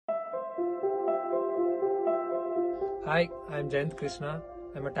Hi, I'm Jayenth Krishna.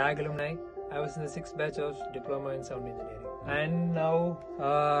 I'm a tag alumni. I was in the 6th batch of Diploma in Sound Engineering. And now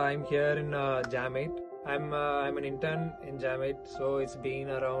I'm here in Jam8. I'm an intern in Jam8, so it's been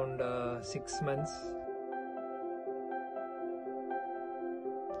around 6 months.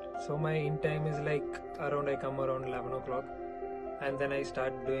 So my in time is like I come around 11 o'clock and then I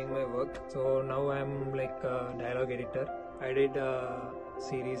start doing my work. So now I'm like a dialogue editor. I did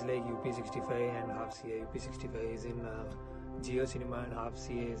series like UP65 and Half CA. UP65 is in Jio Cinema and Half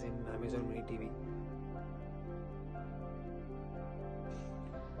CA is in Amazon Mini TV.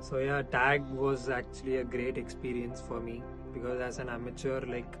 So yeah, tag was actually a great experience for me because as an amateur,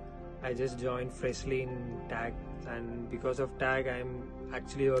 like I just joined freshly in tag, and because of tag I'm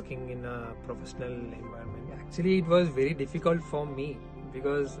actually working in a professional environment. Actually it was very difficult for me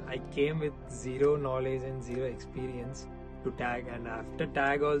because I came with zero knowledge and zero experience to tag, and after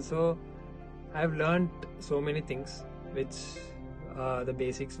tag also I've learned so many things which the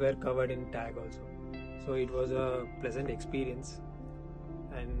basics were covered in tag also. So it was a pleasant experience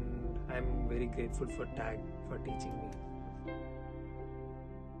and I'm very grateful for tag for teaching me.